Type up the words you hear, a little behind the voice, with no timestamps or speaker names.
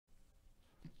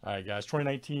All right, guys.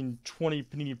 2019 20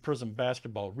 Panini Prizm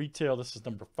basketball retail. This is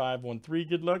number 513.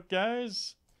 Good luck,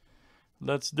 guys.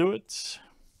 Let's do it.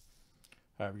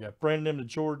 All right, we got Brandon M to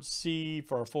George C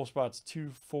for our full spots 2,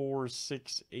 4,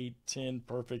 6, 8, 10.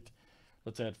 Perfect.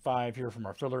 Let's add 5 here from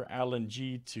our filler. Alan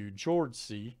G to George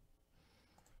C.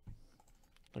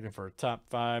 Looking for a top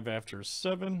 5 after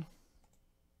 7.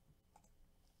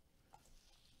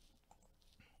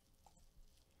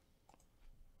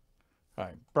 All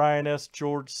right, Brian S,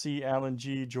 George C, Alan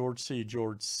G, George C,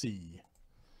 George C.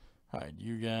 All right,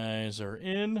 you guys are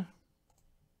in.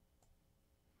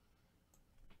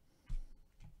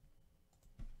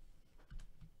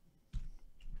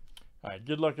 All right,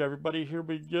 good luck, everybody. Here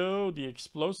we go. The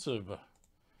explosive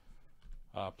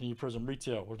Panini Prizm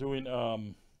retail. We're doing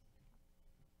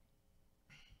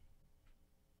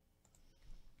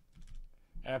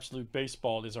Absolute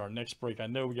Baseball is our next break. I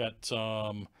know we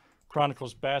got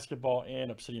Chronicles basketball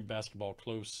and Obsidian basketball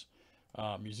close.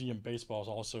 Museum baseball is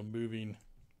also moving.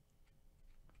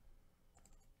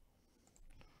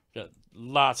 Got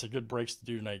lots of good breaks to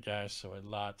do tonight, guys. So a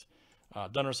lot.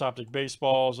 Donruss Optic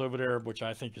baseballs over there, which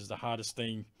I think is the hottest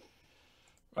thing.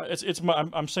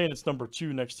 I'm saying it's number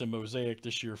 2 next to Mosaic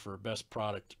this year for best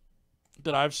product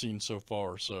that I've seen so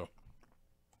far. So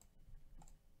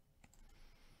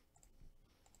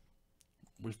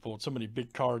we've pulled so many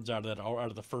big cards out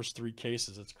of the first 3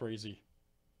 cases. It's crazy.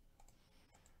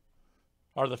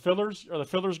 Are the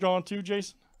fillers gone too,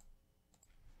 Jason?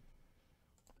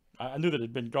 I knew that it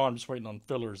had been gone. I'm just waiting on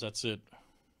fillers. That's it.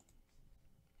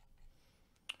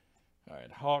 All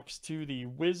right, Hawks to the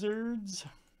Wizards.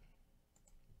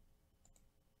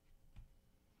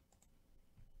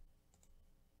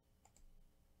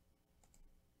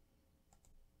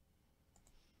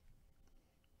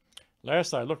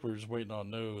 Last I looked, we were just waiting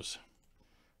on those.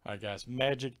 All right, guys.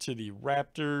 Magic to the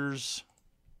Raptors.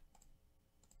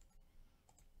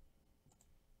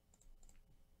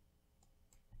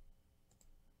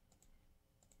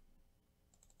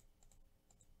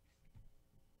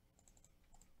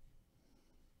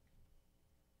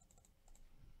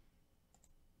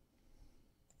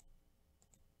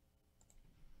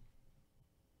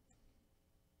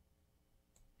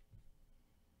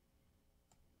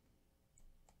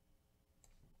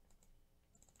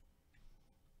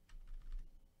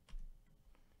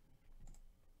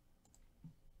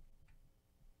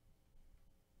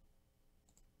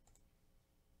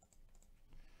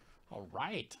 All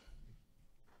right.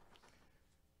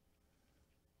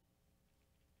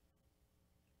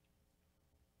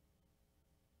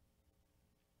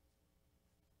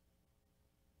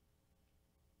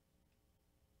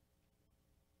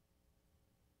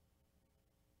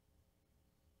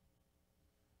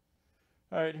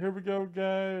 All right, here we go,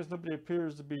 guys. Nobody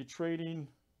appears to be trading.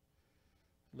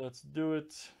 Let's do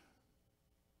it.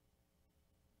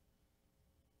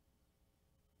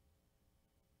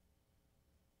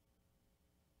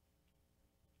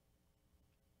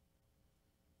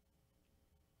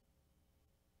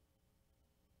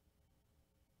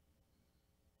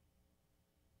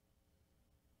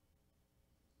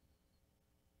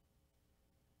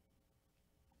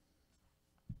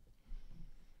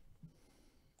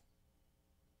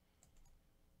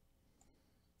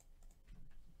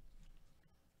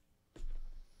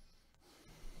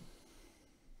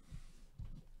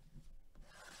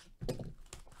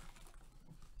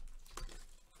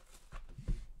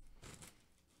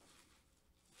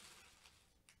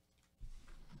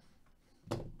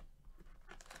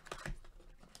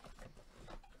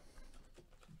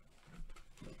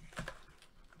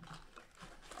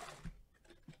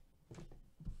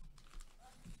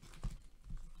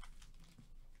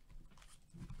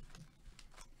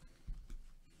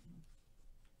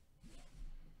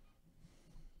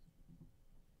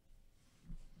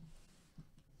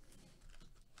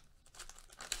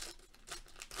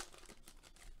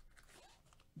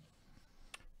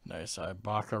 Nice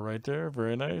Ibaka right there.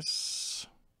 Very nice.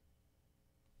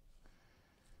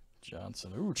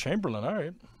 Johnson. Ooh, Chamberlain. All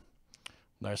right.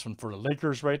 Nice one for the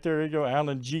Lakers right there. There you go.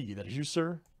 Alan G. That is you,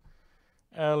 sir.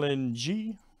 Alan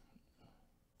G.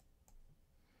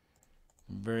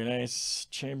 Very nice.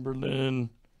 Chamberlain.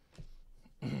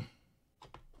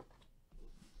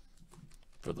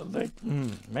 For the Lake.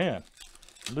 Man.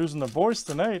 Losing the voice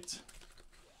tonight.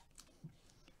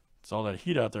 It's all that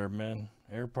heat out there, man.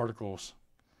 Air particles.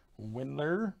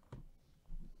 Winner.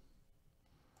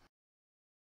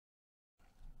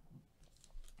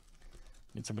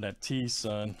 Need some of that tea,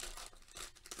 son.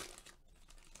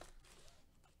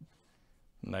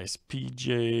 Nice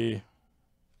PJ.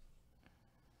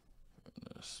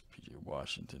 Nice PJ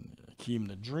Washington. Akeem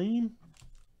the Dream.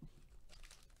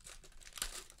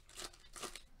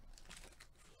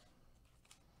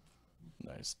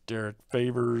 Nice Derek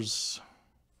Favors.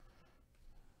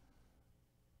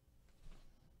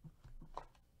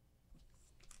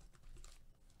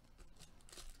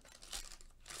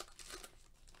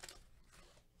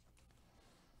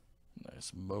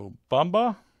 Nice Mo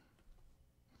Bamba.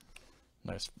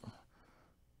 Nice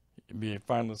NBA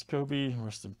finalist Kobe.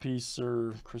 Rest in peace,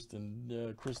 sir. Chris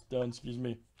Dunn, excuse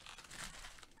me.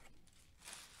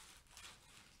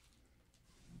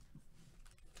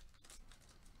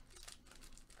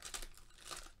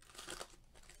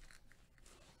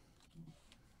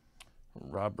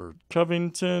 Robert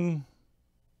Covington.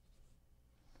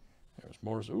 There's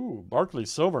Morris. Ooh, Barkley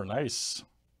Silver. Nice.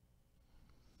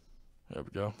 There we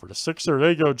go. For the Sixer.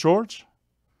 There you go, George.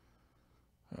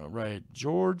 All right.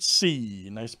 George C.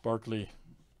 Nice Barkley.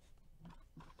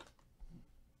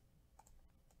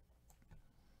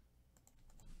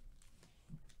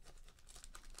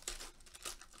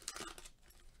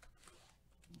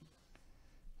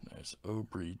 Nice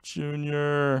Aubrey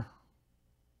Jr.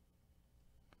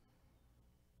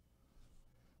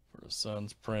 For the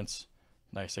Suns, Prince.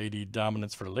 Nice AD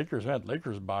dominance for the Lakers. Man,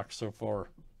 Lakers box so far.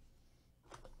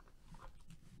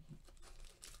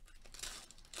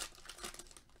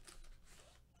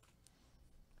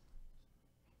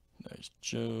 Nice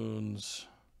Jones.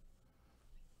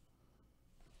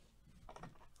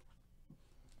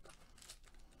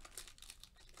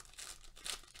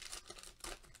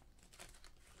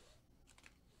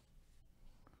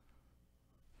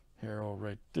 Harold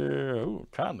right there. Ooh,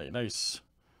 Conley, nice.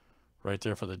 Right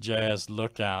there for the Jazz.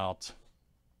 Look out.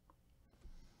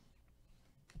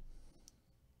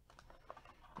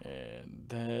 And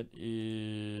that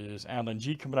is Alan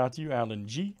G coming out to you, Alan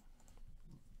G.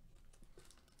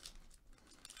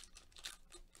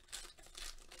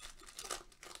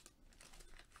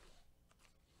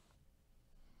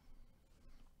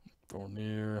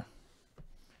 Fournier.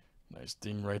 Nice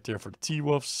ding right there for the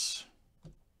T-Wolves.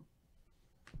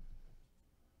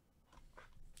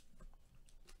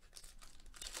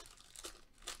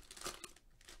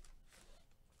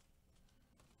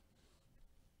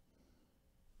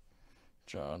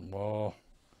 John Wall.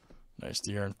 Nice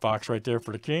De'Aaron Fox right there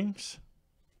for the Kings.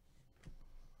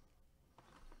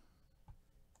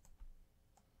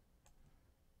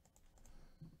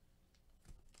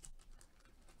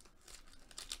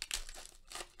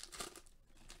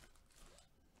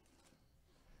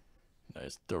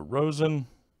 Nice DeRozan.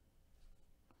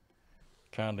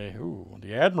 Conde. Ooh,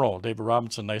 the Admiral. David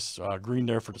Robinson. Nice green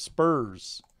there for the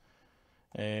Spurs.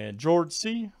 And George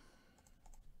C.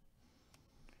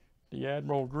 The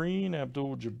Admiral Green,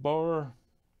 Abdul-Jabbar.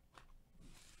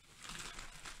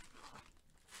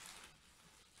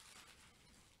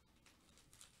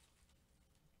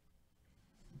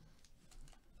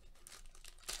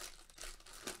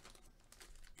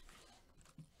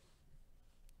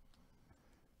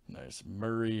 Nice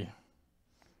Murray.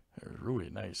 There's Rui,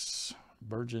 nice.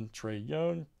 Virgin, Trae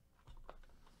Young.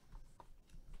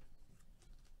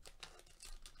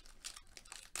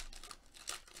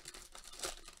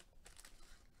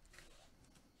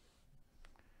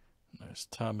 Nice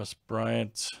Thomas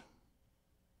Bryant.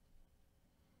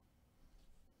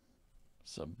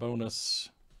 Sabonis.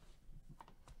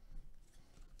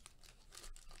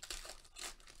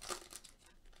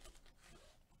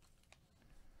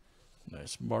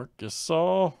 Nice Marc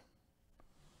Gasol.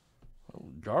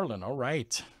 Oh, Garland, all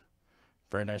right.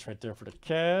 Very nice right there for the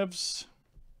Cavs.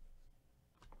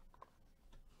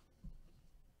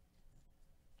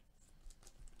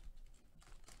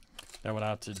 That went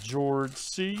out to George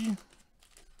C.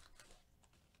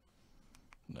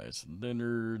 Nice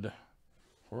Leonard.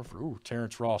 Ooh,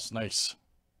 Terrence Ross, nice.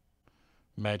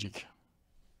 Magic.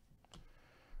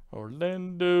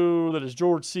 Orlando, that is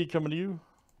George C coming to you.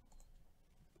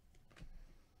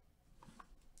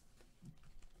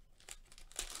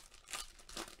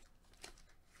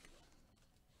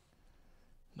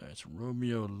 Nice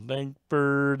Romeo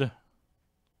Langford.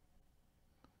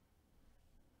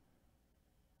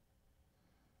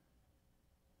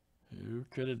 Who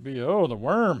could it be? Oh, the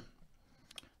Worm.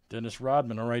 Dennis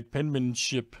Rodman. All right,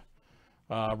 penmanship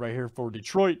right here for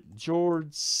Detroit.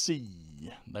 George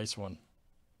C. Nice one.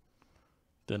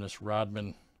 Dennis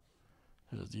Rodman.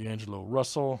 There's D'Angelo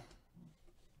Russell.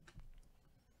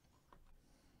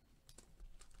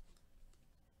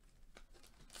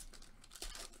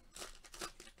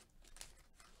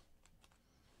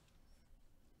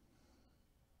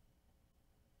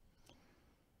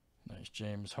 Nice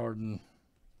James Harden.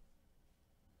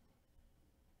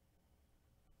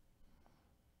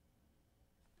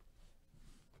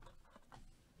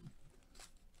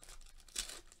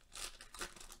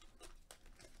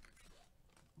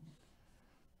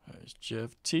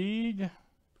 Jeff Teague.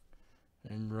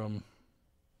 Ingram.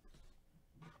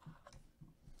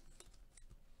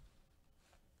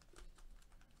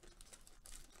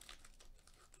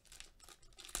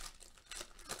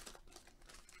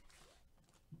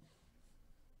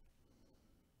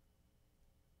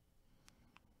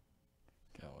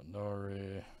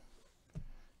 Gallinari.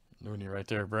 Looney right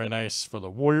there. Very nice for the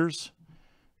Warriors.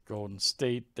 Golden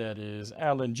State, that is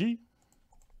Allen G.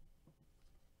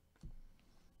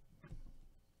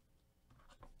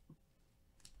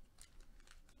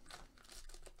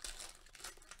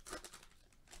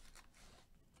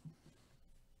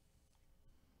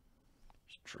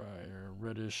 Let's try our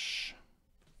reddish.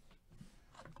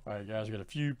 All right, guys, we got a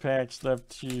few packs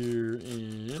left here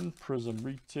in Prizm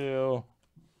Retail.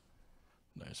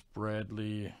 Nice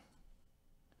Bradley.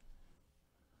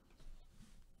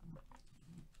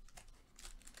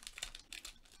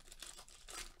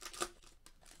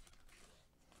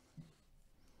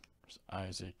 There's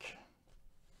Isaac.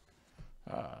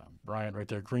 Bryant right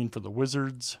there, green for the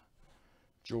Wizards.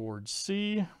 George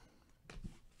C.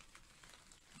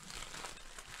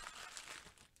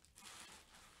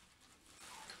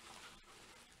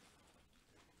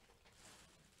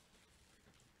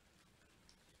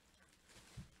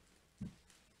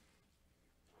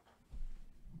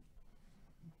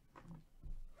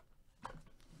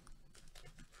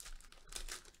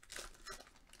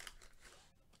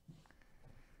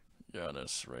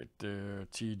 Giannis right there.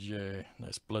 TJ.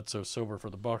 Nice Bledsoe silver for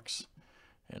the Bucks.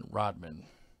 And Rodman.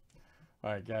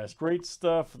 All right, guys. Great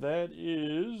stuff. That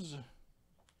is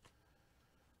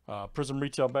Prizm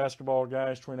Retail Basketball,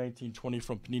 guys. 2019-20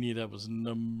 from Panini. That was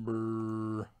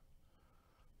number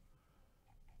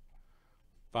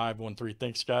 513.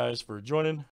 Thanks, guys, for joining.